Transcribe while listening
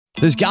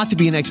There's got to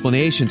be an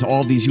explanation to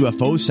all of these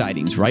UFO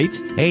sightings, right?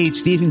 Hey,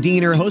 it's Stephen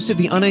Diener, host of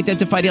the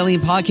Unidentified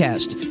Alien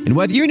Podcast. And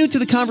whether you're new to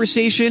the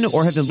conversation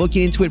or have been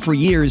looking into it for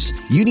years,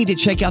 you need to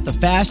check out the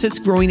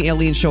fastest growing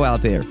alien show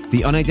out there,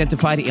 the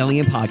Unidentified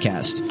Alien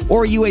Podcast,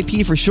 or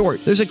UAP for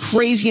short. There's a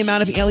crazy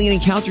amount of alien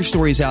encounter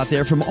stories out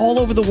there from all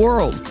over the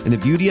world. And the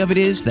beauty of it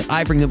is that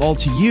I bring them all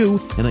to you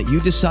and let you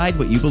decide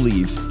what you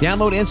believe.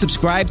 Download and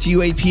subscribe to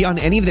UAP on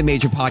any of the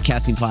major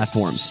podcasting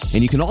platforms.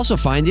 And you can also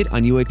find it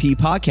on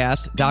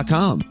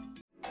UAPpodcast.com.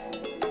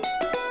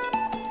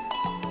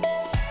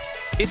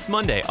 It's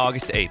Monday,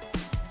 August 8th.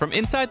 From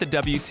inside the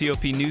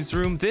WTOP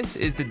newsroom, this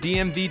is the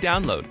DMV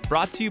Download,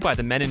 brought to you by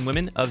the men and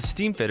women of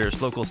Steamfitters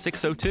Local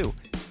 602.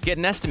 Get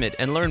an estimate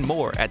and learn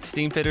more at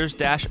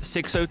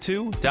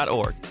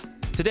steamfitters-602.org.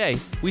 Today,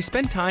 we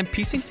spend time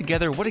piecing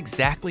together what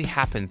exactly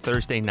happened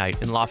Thursday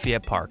night in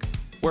Lafayette Park,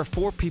 where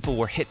 4 people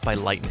were hit by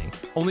lightning.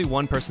 Only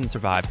 1 person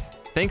survived,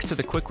 thanks to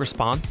the quick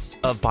response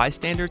of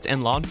bystanders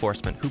and law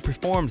enforcement who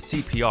performed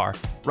CPR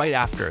right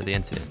after the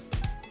incident.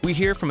 We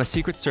hear from a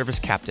Secret Service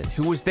captain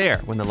who was there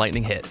when the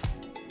lightning hit.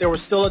 There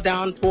was still a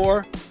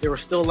downpour. There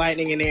was still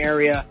lightning in the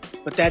area,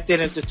 but that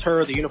didn't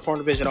deter the Uniform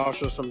Division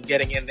officers from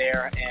getting in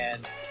there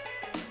and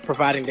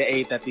providing the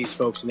aid that these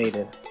folks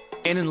needed.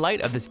 And in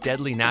light of this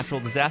deadly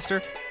natural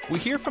disaster, we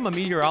hear from a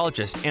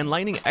meteorologist and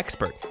lightning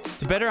expert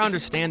to better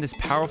understand this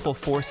powerful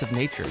force of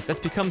nature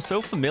that's become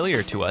so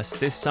familiar to us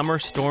this summer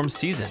storm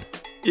season.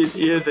 It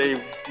is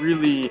a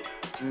really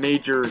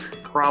major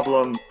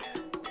problem,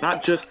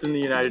 not just in the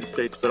United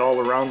States, but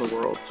all around the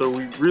world. So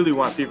we really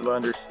want people to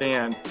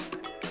understand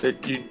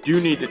that you do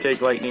need to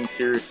take lightning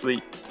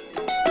seriously.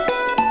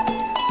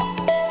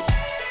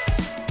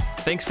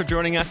 Thanks for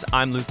joining us.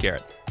 I'm Luke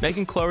Garrett.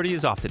 Megan Cloherty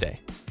is off today.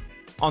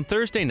 On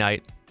Thursday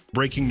night...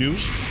 Breaking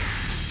news.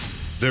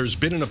 There's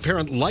been an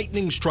apparent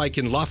lightning strike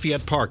in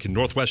Lafayette Park in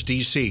Northwest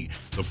D.C.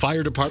 The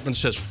fire department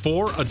says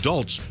 4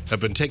 adults have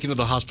been taken to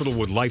the hospital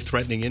with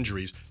life-threatening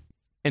injuries.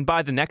 And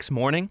by the next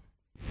morning...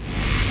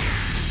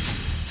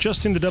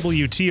 Just in the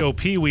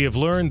WTOP, we have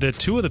learned that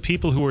 2 of the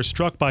people who were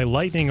struck by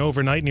lightning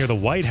overnight near the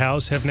White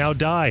House have now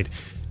died.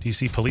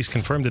 D.C. police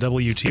confirmed to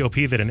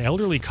WTOP that an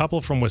elderly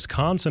couple from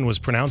Wisconsin was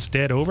pronounced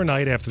dead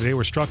overnight after they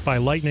were struck by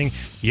lightning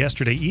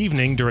yesterday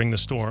evening during the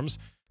storms.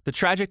 The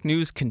tragic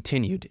news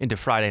continued into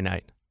Friday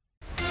night.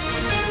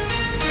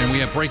 And we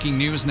have breaking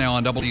news now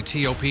on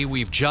WTOP.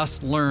 We've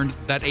just learned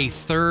that a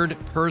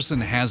 3rd person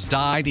has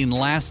died in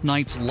last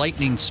night's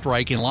lightning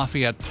strike in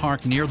Lafayette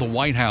Park near the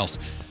White House.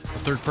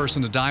 The 3rd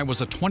person to die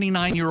was a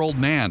 29-year-old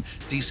man.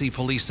 D.C.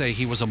 police say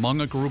he was among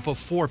a group of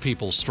 4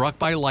 people struck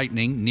by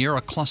lightning near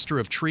a cluster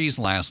of trees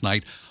last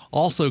night.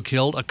 Also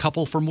killed a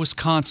couple from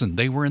Wisconsin.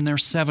 They were in their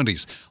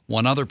 70s.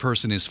 1 other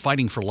person is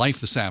fighting for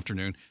life this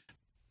afternoon.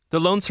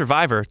 The lone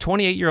survivor,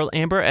 28-year-old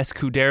Amber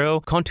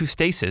Escudero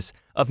Contustasis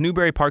of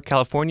Newbury Park,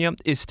 California,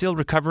 is still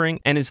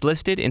recovering and is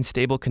listed in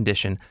stable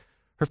condition.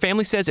 Her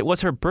family says it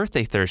was her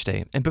birthday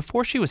Thursday, and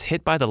before she was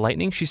hit by the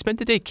lightning, she spent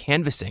the day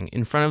canvassing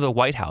in front of the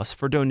White House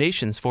for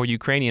donations for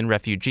Ukrainian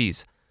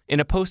refugees.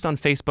 In a post on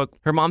Facebook,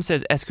 her mom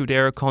says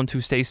Escudero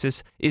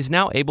Contustasis is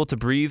now able to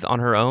breathe on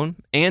her own,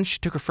 and she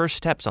took her first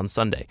steps on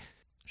Sunday.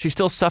 She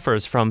still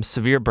suffers from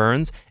severe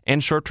burns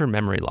and short-term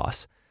memory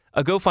loss.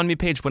 A GoFundMe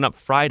page went up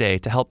Friday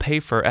to help pay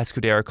for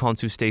Escudero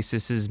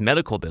Contustasis'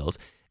 medical bills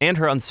and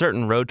her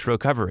uncertain road to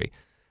recovery.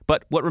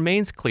 But what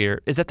remains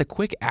clear is that the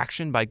quick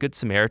action by Good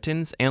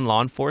Samaritans and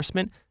law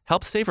enforcement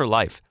helped save her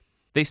life.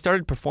 They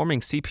started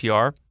performing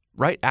CPR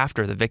right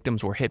after the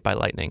victims were hit by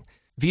lightning.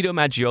 Vito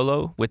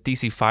Maggiolo with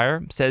DC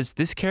Fire says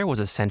this care was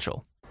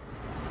essential.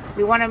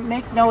 We want to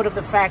make note of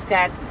the fact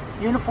that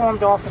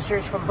uniformed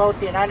officers from both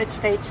the United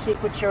States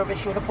Secret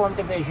Service Uniform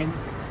Division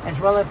as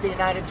well as the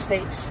United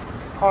States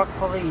Park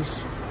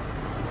Police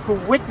who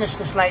witnessed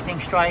this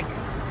lightning strike,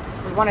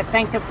 we want to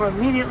thank them for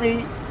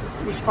immediately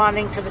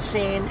responding to the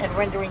scene and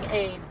rendering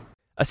aid.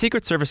 A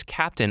Secret Service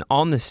captain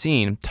on the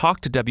scene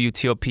talked to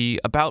WTOP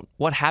about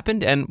what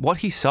happened and what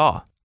he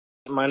saw.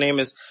 My name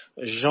is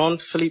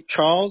Jean-Philippe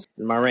Charles.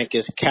 My rank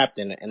is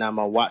captain, and I'm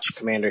a watch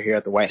commander here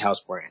at the White House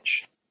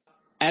branch.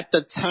 At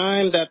the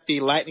time that the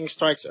lightning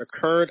strikes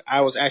occurred,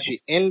 I was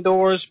actually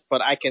indoors,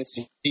 but I can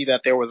see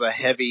that there was a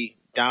heavy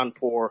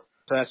downpour.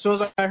 So as soon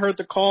as I heard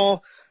the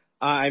call,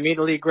 I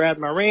immediately grabbed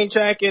my rain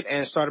jacket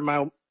and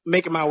started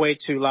making my way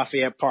to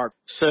Lafayette Park.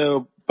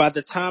 So by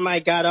the time I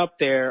got up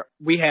there,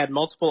 we had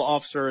multiple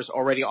officers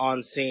already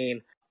on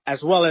scene,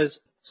 as well as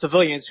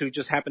civilians who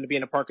just happened to be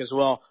in the park as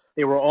well.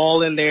 They were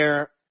all in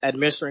there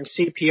administering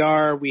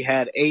CPR. We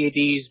had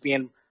AEDs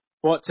being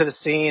brought to the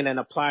scene and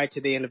applied to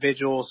the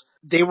individuals.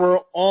 They were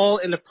all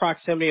in the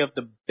proximity of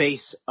the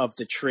base of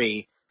the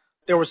tree.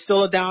 There was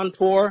still a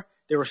downpour.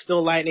 There was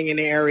still lightning in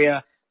the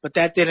area, but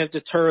that didn't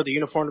deter the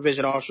Uniform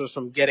Division officers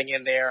from getting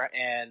in there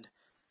and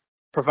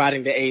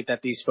providing the aid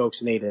that these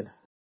folks needed.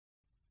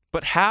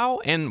 But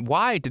how and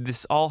why did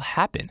this all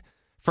happen?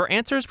 For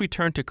answers, we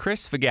turn to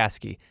Chris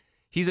Vigaski.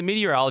 He's a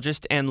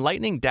meteorologist and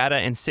lightning data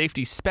and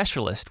safety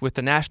specialist with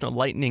the National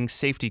Lightning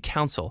Safety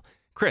Council.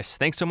 Chris,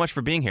 thanks so much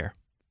for being here.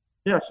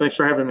 Yes, thanks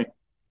for having me.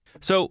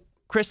 So,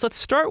 Chris, let's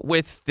start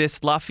with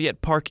this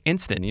Lafayette Park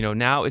incident.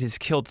 Now it has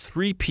killed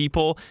 3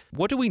 people.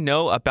 What do we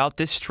know about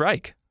this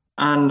strike?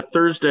 On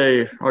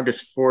Thursday,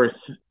 August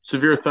 4th,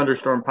 severe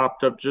thunderstorm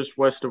popped up just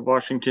west of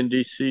Washington,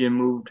 D.C. and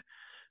moved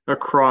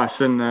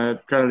across in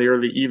kind of the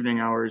early evening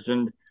hours.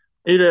 And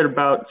at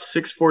about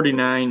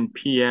 6:49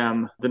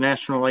 p.m., the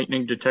National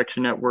Lightning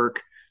Detection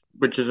Network,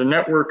 which is a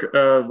network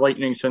of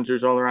lightning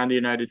sensors all around the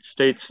United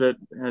States that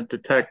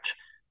detect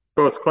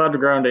both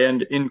cloud-to-ground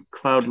and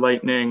in-cloud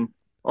lightning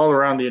all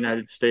around the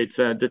United States,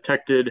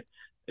 detected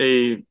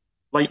a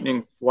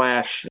lightning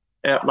flash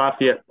at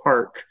Lafayette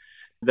Park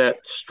that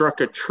struck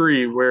a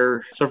tree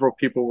where several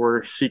people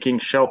were seeking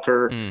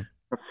shelter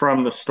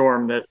from the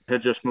storm that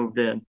had just moved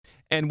in.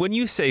 And when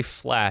you say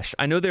flash,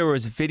 I know there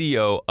was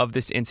video of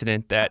this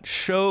incident that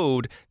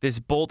showed this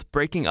bolt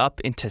breaking up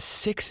into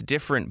 6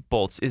 different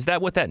bolts. Is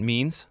that what that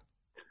means?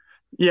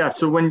 Yeah,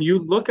 so when you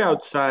look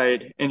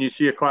outside and you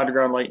see a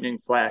cloud-to-ground lightning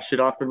flash, it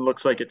often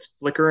looks like it's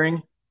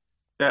flickering.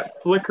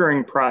 That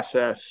flickering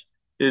process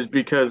is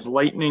because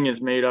lightning is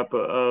made up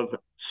of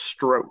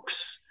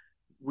strokes.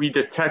 We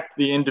detect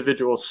the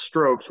individual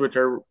strokes, which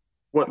are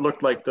what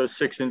looked like those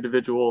 6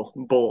 individual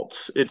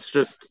bolts. It's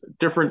just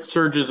different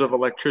surges of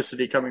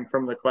electricity coming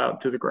from the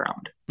cloud to the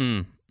ground.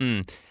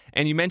 And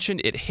you mentioned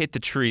it hit the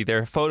tree. There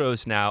are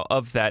photos now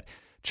of that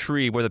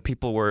tree where the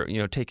people were,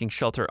 taking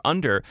shelter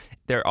under.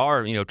 There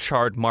are,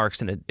 charred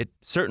marks, and it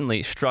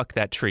certainly struck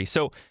that tree.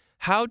 So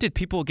how did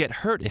people get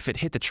hurt if it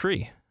hit the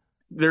tree?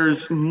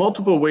 There's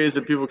multiple ways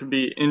that people can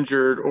be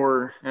injured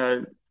or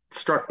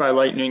struck by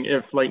lightning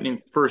if lightning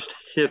first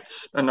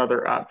hits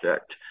another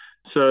object.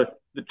 So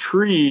the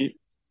tree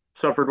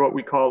suffered what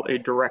we call a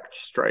direct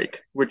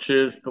strike, which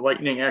is the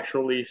lightning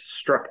actually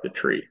struck the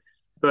tree.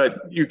 But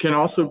you can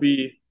also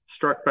be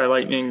struck by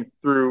lightning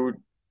through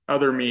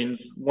other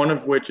means, one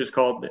of which is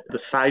called the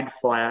side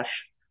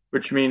flash,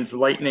 which means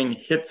lightning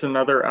hits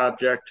another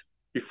object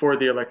before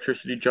the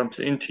electricity jumps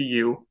into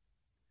you.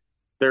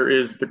 There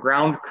is the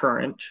ground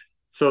current.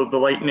 So the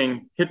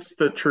lightning hits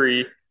the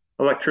tree,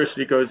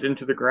 electricity goes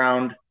into the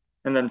ground,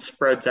 and then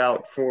spreads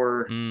out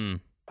for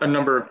a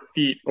number of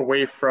feet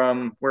away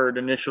from where it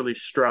initially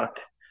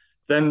struck.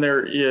 Then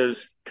there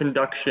is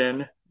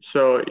conduction.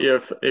 So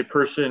if a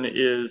person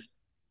is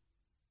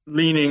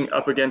leaning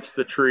up against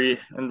the tree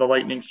and the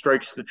lightning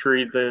strikes the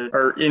tree, they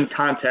are in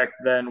contact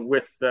then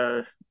with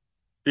the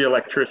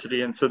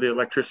electricity, and so the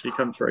electricity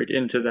comes right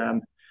into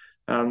them.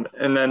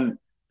 And then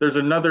there's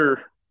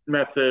another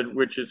method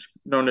which is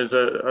known as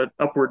an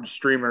upward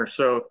streamer.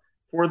 So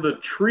for the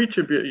tree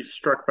to be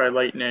struck by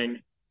lightning,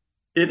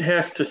 it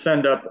has to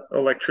send up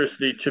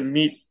electricity to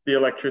meet the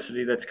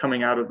electricity that's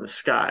coming out of the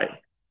sky.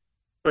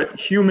 But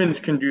humans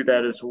can do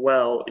that as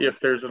well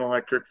if there's an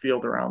electric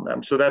field around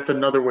them. So that's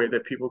another way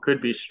that people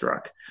could be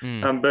struck.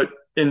 But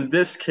in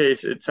this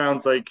case, it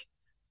sounds like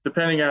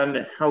depending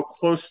on how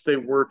close they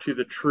were to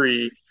the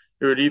tree,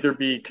 it would either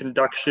be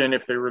conduction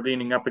if they were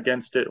leaning up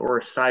against it, or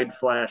a side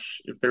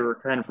flash if they were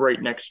kind of right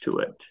next to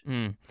it.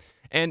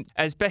 And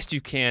as best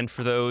you can,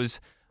 for those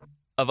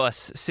of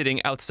us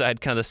sitting outside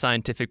kind of the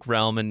scientific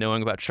realm and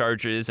knowing about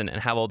charges and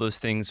how all those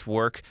things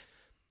work,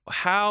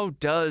 how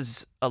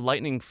does a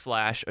lightning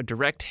flash, a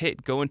direct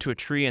hit, go into a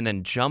tree and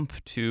then jump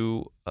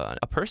to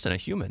a person, a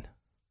human?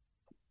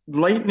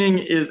 Lightning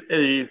is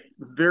a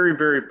very,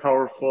 very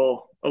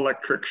powerful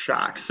electric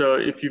shock. So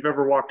if you've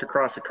ever walked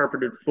across a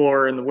carpeted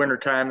floor in the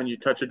wintertime and you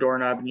touch a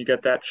doorknob and you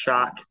get that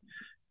shock,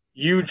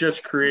 you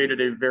just created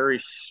a very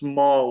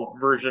small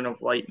version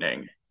of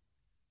lightning.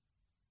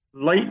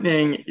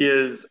 Lightning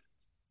is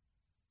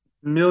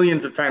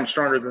millions of times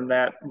stronger than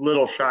that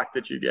little shock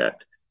that you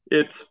get.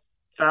 It's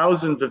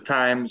thousands of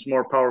times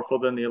more powerful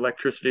than the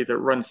electricity that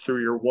runs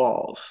through your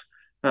walls.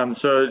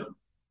 So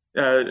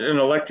an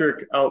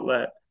electric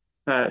outlet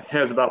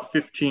has about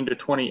 15 to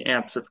 20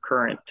 amps of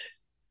current.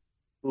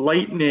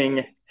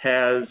 Lightning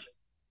has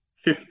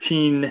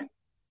 15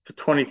 to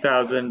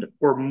 20,000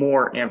 or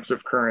more amps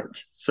of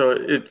current. So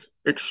it's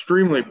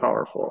extremely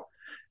powerful.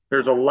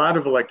 There's a lot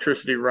of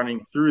electricity running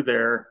through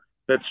there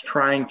that's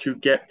trying to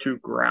get to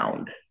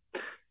ground.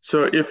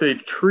 So if a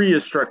tree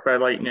is struck by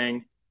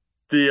lightning,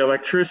 the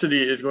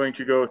electricity is going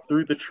to go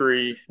through the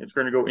tree, it's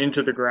going to go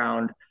into the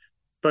ground,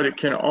 but it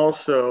can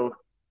also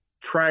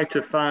try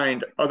to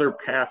find other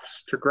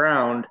paths to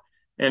ground.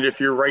 And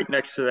if you're right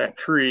next to that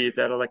tree,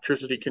 that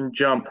electricity can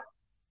jump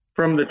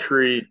from the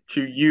tree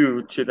to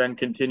you to then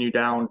continue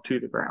down to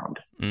the ground.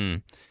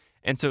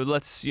 And so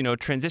let's,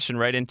 transition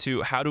right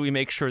into how do we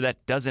make sure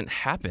that doesn't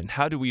happen?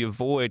 How do we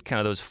avoid kind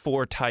of those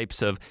 4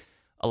 types of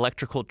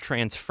electrical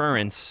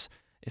transference,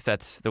 if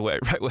that's the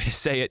right way to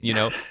say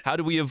it? How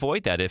do we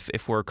avoid that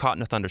if we're caught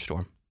in a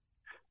thunderstorm?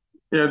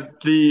 Yeah,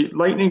 the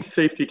lightning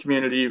safety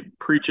community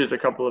preaches a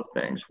couple of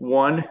things.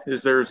 One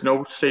is there's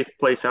no safe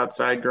place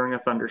outside during a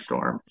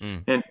thunderstorm.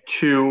 And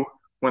 2,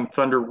 when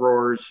thunder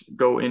roars,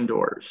 go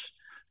indoors.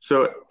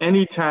 So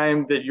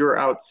anytime that you're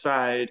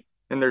outside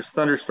and there's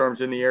thunderstorms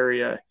in the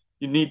area,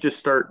 you need to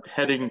start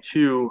heading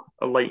to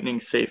a lightning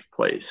safe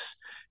place.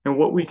 And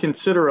what we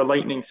consider a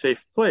lightning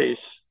safe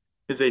place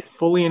is a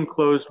fully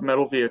enclosed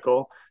metal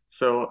vehicle.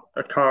 So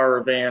a car,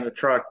 a van, a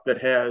truck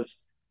that has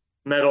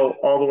metal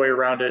all the way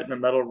around it and a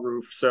metal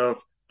roof. So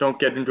don't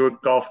get into a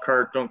golf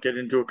cart, don't get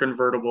into a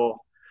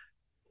convertible.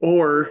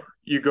 Or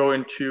you go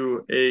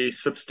into a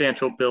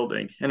substantial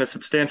building. And a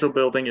substantial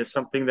building is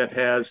something that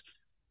has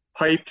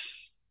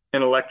pipes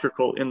and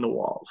electrical in the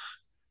walls.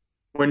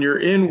 When you're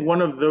in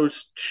one of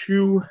those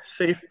two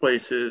safe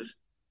places,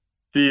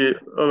 the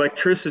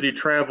electricity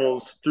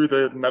travels through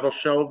the metal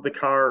shell of the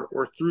car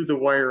or through the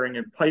wiring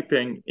and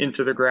piping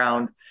into the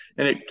ground,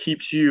 and it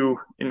keeps you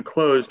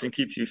enclosed and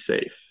keeps you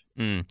safe.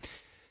 Mm.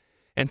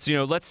 And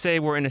so, let's say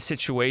we're in a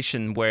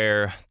situation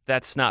where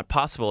that's not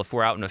possible if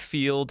we're out in a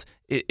field.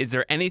 Is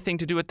there anything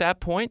to do at that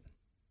point?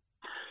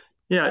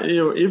 Yeah,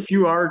 if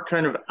you are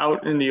kind of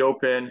out in the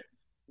open,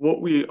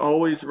 what we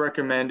always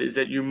recommend is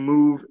that you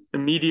move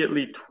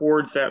immediately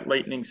towards that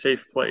lightning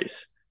safe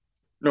place.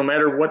 No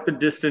matter what the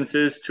distance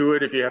is to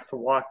it, if you have to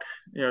walk,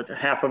 to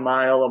half a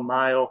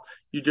mile,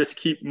 you just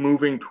keep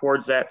moving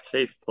towards that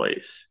safe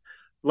place.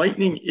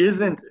 Lightning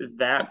isn't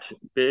that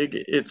big.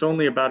 It's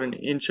only about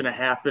 1.5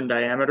 inches in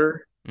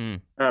diameter.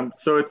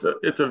 So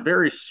it's a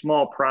very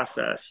small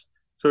process.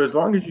 So as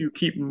long as you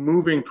keep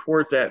moving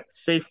towards that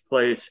safe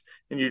place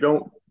and you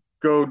don't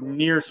go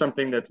near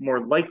something that's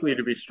more likely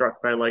to be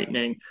struck by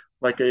lightning,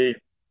 like a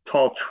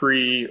tall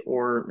tree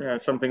or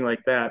something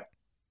like that,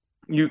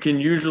 you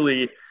can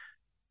usually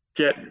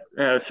get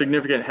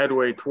significant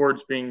headway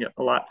towards being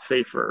a lot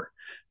safer.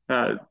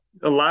 A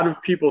lot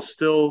of people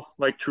still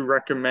like to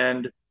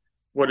recommend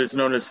what is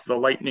known as the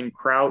lightning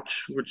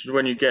crouch, which is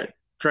when you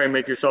try and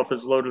make yourself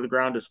as low to the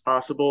ground as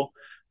possible.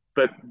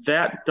 But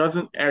that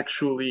doesn't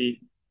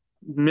actually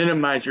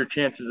minimize your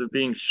chances of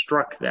being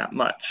struck that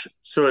much.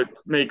 So it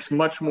makes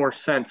much more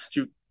sense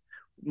to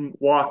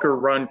walk or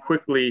run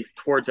quickly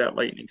towards that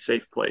lightning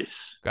safe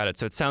place. Got it.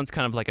 So it sounds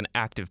kind of like an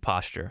active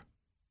posture.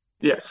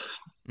 Yes.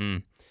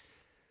 Mm.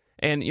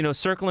 And,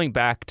 circling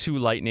back to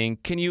lightning,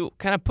 can you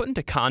kind of put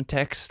into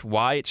context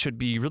why it should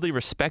be really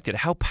respected?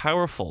 How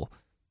powerful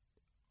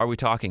are we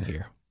talking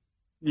here?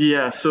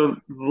 Yeah, so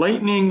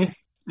lightning,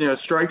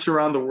 strikes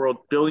around the world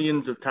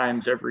billions of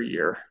times every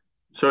year.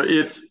 So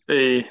it's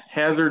a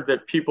hazard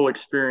that people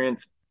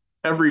experience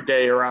every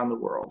day around the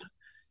world.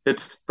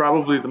 It's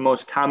probably the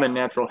most common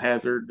natural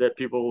hazard that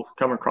people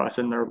come across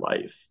in their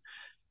life.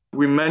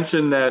 We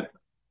mentioned that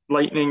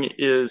lightning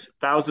is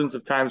thousands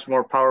of times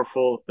more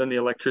powerful than the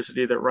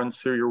electricity that runs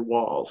through your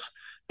walls.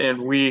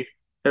 And we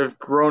have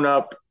grown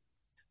up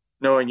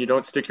knowing you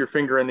don't stick your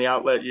finger in the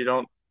outlet, you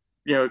don't,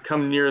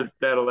 come near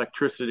that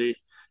electricity.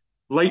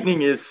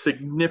 Lightning is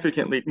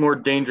significantly more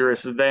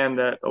dangerous than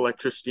that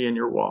electricity in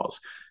your walls.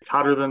 It's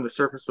hotter than the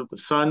surface of the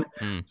sun,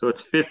 so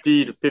it's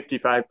 50 to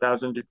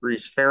 55,000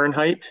 degrees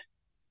Fahrenheit.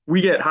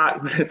 We get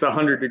hot when it's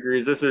 100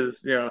 degrees. This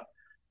is,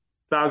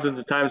 thousands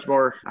of times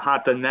more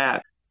hot than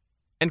that.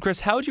 And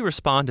Chris, how would you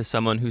respond to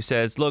someone who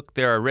says, look,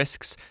 there are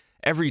risks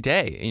every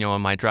day,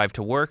 on my drive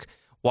to work.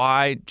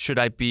 Why should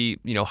I be,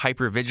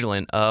 hyper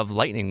vigilant of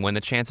lightning when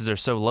the chances are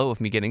so low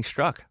of me getting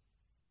struck?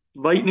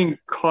 Lightning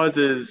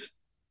causes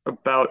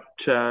about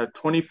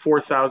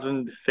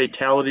 24,000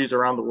 fatalities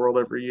around the world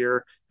every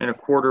year and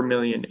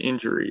 250,000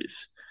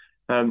 injuries.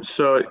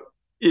 So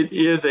it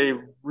is a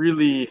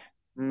really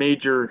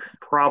major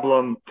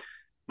problem,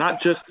 not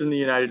just in the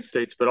United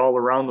States, but all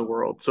around the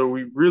world. So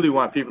we really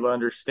want people to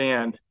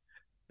understand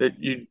that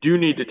you do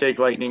need to take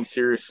lightning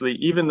seriously,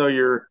 even though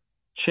your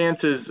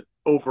chances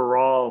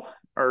overall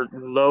are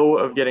low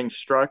of getting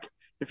struck.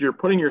 If you're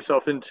putting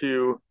yourself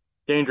into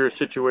dangerous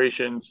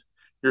situations,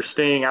 you're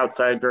staying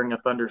outside during a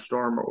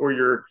thunderstorm, or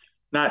you're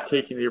not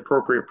taking the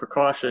appropriate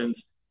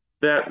precautions,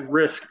 that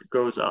risk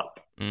goes up.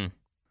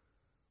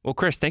 Well,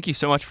 Chris, thank you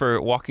so much for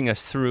walking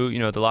us through,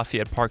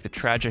 the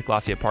tragic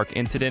Lafayette Park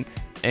incident,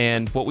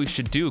 and what we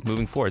should do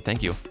moving forward.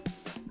 Thank you.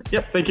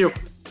 Yep, thank you.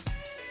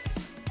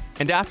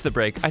 And after the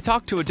break, I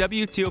talked to a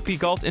WTOP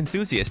golf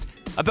enthusiast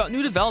about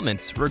new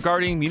developments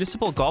regarding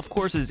municipal golf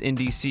courses in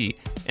D.C.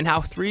 and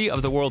how 3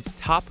 of the world's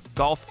top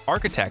golf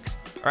architects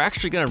are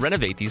actually going to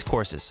renovate these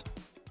courses.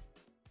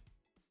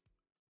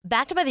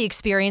 Backed by the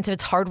experience of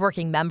its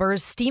hardworking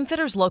members,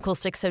 Steamfitters Local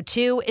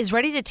 602 is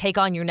ready to take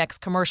on your next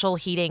commercial,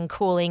 heating,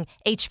 cooling,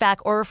 HVAC,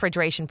 or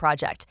refrigeration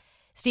project.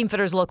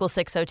 Steamfitters Local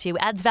 602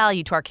 adds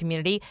value to our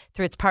community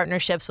through its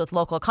partnerships with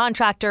local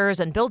contractors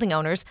and building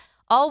owners,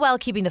 all while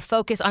keeping the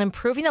focus on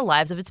improving the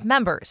lives of its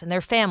members and their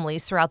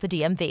families throughout the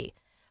DMV.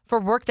 For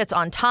work that's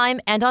on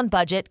time and on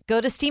budget, go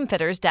to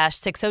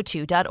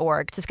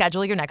steamfitters-602.org to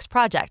schedule your next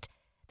project.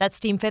 That's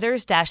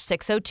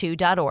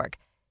steamfitters-602.org.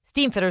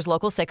 Steamfitters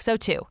Local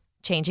 602.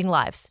 Changing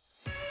lives.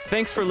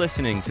 Thanks for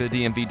listening to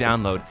the DMV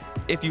Download.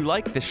 If you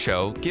like this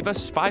show, give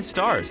us 5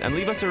 stars and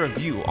leave us a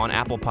review on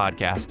Apple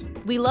Podcast.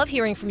 We love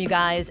hearing from you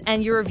guys,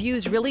 and your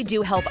reviews really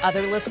do help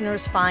other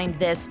listeners find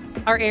this,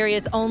 our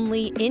area's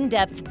only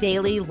in-depth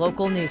daily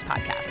local news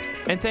podcast.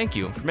 And thank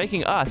you for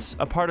making us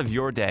a part of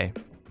your day.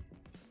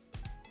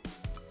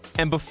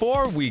 And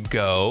before we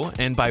go,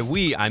 and by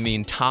we, I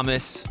mean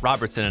Thomas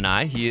Robertson and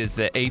I. He is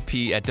the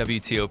AP at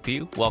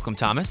WTOP. Welcome,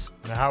 Thomas.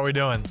 How are we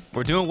doing?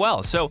 We're doing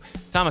well. So,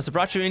 Thomas, I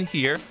brought you in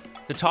here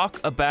to talk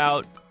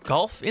about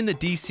golf in the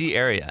D.C.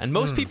 area. And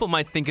most people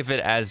might think of it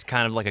as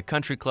kind of like a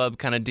country club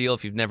kind of deal.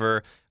 If you've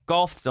never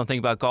golfed, don't think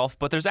about golf.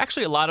 But there's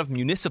actually a lot of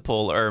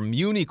municipal or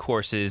muni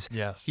courses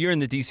here in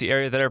the D.C.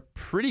 area that are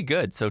pretty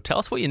good. So tell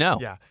us what you know.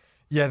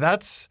 Yeah,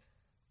 that's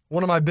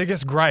one of my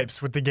biggest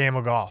gripes with the game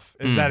of golf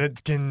is that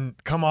it can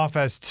come off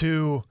as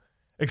too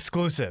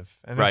exclusive.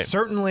 And it's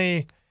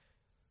certainly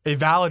a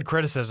valid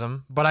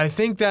criticism. But I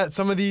think that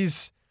some of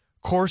these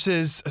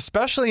courses,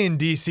 especially in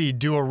D.C.,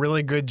 do a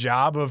really good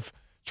job of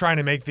trying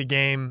to make the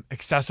game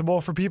accessible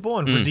for people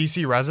and for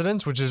D.C.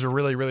 residents, which is a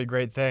really, really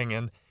great thing.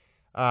 And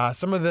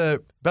some of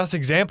the best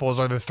examples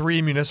are the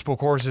 3 municipal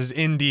courses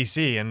in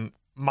D.C., and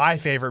my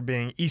favorite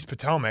being East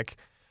Potomac.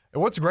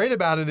 And what's great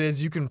about it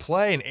is you can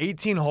play an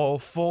 18-hole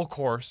full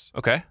course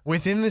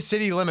within the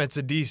city limits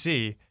of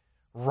D.C.,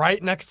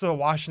 right next to the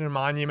Washington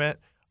Monument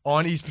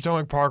on East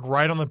Potomac Park,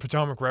 right on the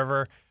Potomac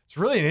River. It's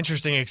really an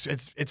interesting,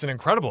 it's an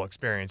incredible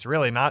experience,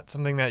 really, not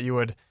something that you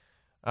would,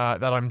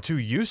 that I'm too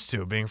used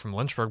to being from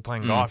Lynchburg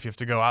playing golf. You have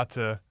to go out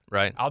to the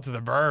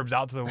burbs,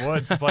 out to the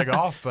woods to play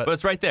golf. But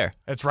it's right there.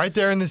 It's right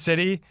there in the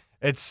city.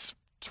 It's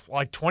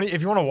like 20,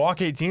 if you want to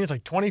walk 18, it's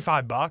like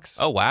 $25.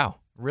 Oh, wow.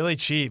 Really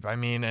cheap. I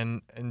mean,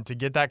 and to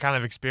get that kind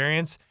of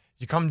experience,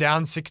 you come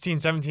down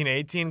 16, 17,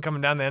 18,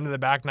 coming down the end of the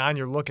back nine,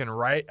 you're looking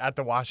right at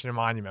the Washington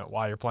Monument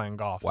while you're playing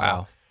golf.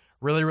 Wow. So,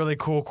 really, really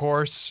cool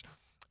course.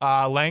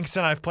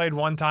 Langston, I've played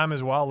one time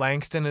as well.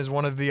 Langston is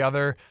one of the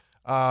other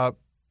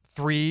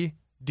 3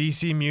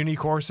 DC Muni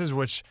courses,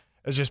 which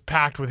is just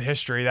packed with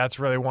history. That's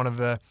really one of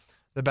the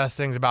best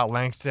things about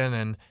Langston,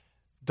 and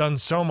done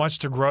so much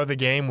to grow the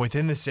game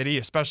within the city,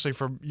 especially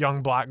for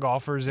young black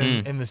golfers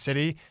in the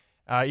city.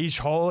 Each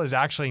hole is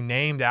actually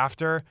named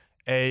after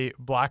a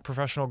black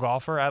professional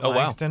golfer at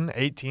Langston, wow.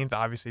 18th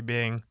obviously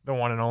being the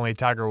one and only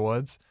Tiger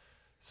Woods.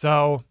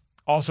 So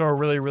also a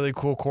really, really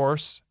cool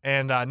course.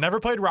 And never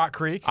played Rock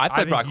Creek. I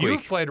played Rock Creek.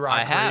 You've played Rock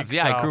Creek. I have,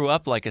 yeah. So. I grew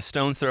up like a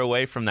stone's throw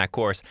away from that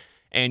course.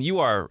 And you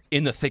are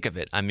in the thick of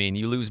it. I mean,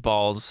 you lose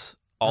balls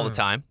all the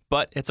time,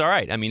 but it's all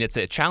right. I mean, it's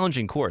a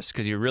challenging course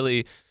because you're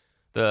really,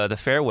 the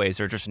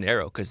fairways are just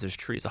narrow because there's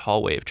trees, a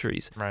hallway of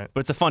trees. Right. But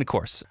it's a fun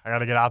course. I got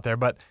to get out there.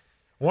 But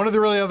one of the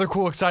really other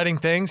cool, exciting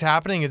things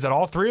happening is that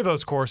all 3 of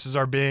those courses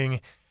are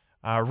being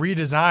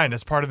redesigned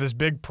as part of this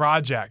big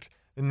project.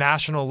 The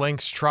National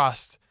Links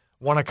Trust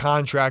won a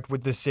contract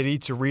with the city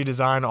to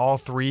redesign all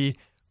 3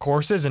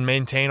 courses and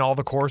maintain all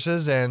the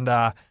courses. And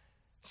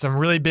some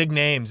really big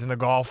names in the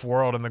golf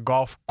world and the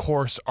golf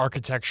course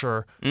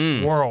architecture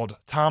world.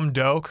 Tom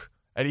Doak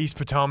at East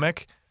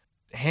Potomac,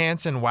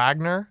 Hanson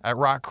Wagner at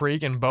Rock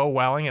Creek, and Bo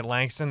Welling at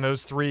Langston.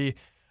 Those three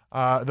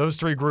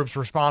groups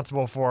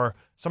responsible for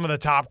some of the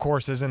top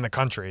courses in the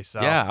country. So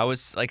yeah, I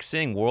was like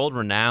seeing world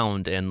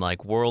renowned and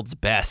like world's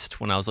best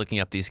when I was looking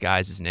up these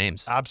guys'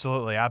 names.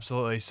 Absolutely,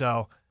 absolutely.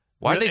 So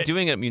why are they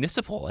doing it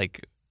municipal?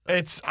 Like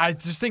I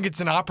just think it's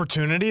an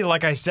opportunity.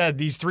 Like I said,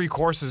 these 3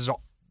 courses,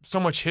 so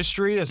much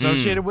history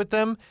associated with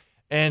them,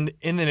 and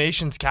in the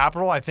nation's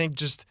capital, I think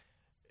just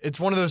it's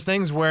one of those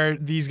things where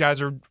these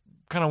guys are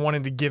kind of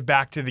wanting to give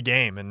back to the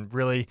game and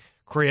really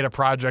create a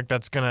project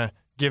that's going to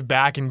give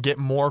back and get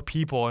more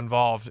people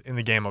involved in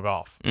the game of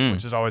golf,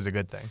 which is always a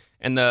good thing.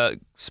 And the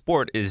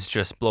sport is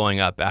just blowing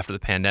up after the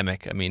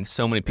pandemic. I mean,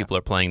 so many people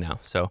are playing now,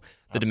 so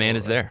the demand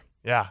is there.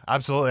 Yeah,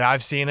 absolutely.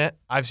 I've seen it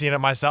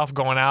myself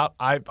going out.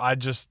 I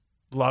just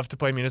love to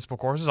play municipal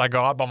courses. I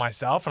go out by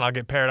myself and I'll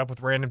get paired up with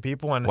random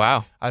people. And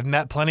wow. I've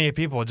met plenty of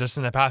people just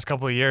in the past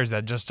couple of years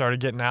that just started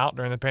getting out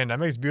during the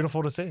pandemic. It's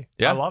beautiful to see.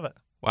 Yeah. I love it.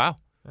 Wow.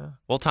 Yeah.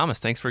 Well, Thomas,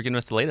 thanks for giving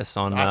us the latest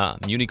on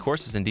Muni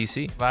courses in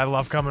D.C. I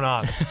love coming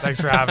on. Thanks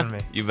for having me.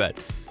 You bet.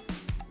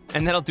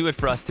 And that'll do it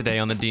for us today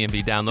on the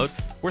DMV Download.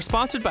 We're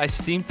sponsored by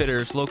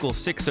Steamfitters Local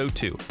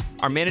 602.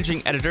 Our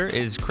managing editor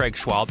is Craig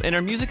Schwab, and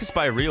our music is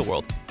by Real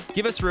World.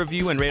 Give us a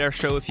review and rate our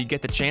show if you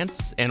get the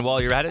chance. And while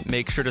you're at it,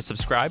 make sure to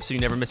subscribe so you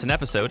never miss an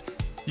episode.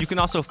 You can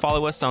also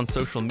follow us on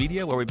social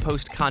media where we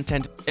post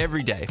content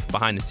every day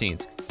behind the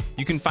scenes.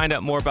 You can find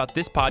out more about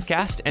this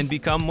podcast and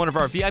become one of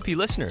our VIP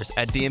listeners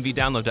at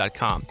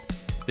dmvdownload.com.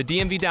 The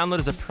DMV Download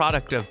is a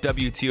product of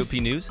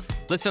WTOP News.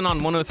 Listen on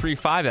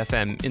 103.5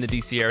 FM in the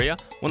DC area,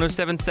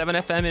 107.7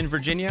 FM in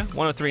Virginia,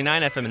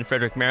 103.9 FM in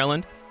Frederick,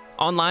 Maryland,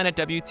 online at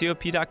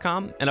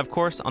WTOP.com, and of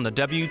course on the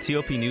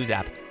WTOP News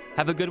app.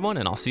 Have a good one,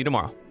 and I'll see you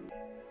tomorrow.